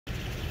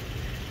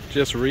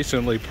Just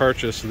recently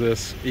purchased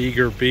this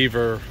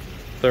Beaver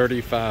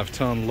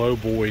 35-ton Low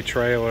Boy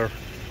trailer.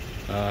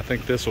 I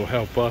think this will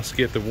help us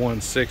get the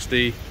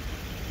 160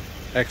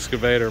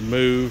 excavator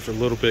moved a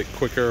little bit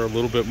quicker, a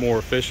little bit more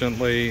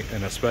efficiently,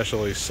 and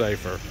especially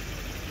safer.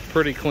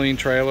 Pretty clean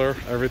trailer,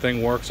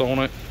 everything works on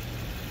it.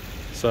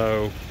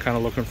 So kind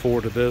of looking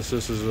forward to this.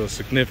 This is a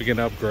significant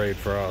upgrade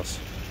for us.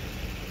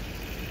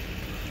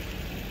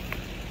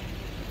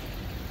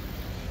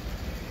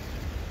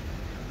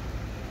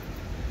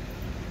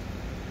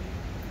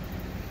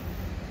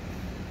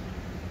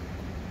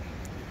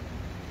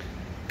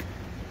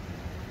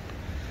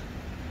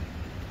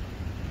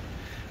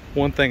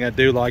 One thing I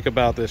do like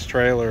about this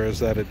trailer is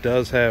that it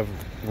does have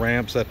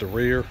ramps at the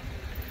rear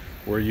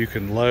where you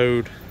can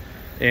load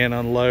and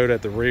unload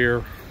at the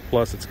rear.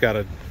 Plus it's got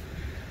a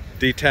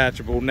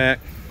detachable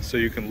neck so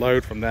you can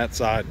load from that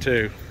side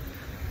too.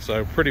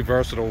 So pretty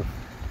versatile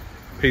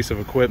piece of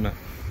equipment.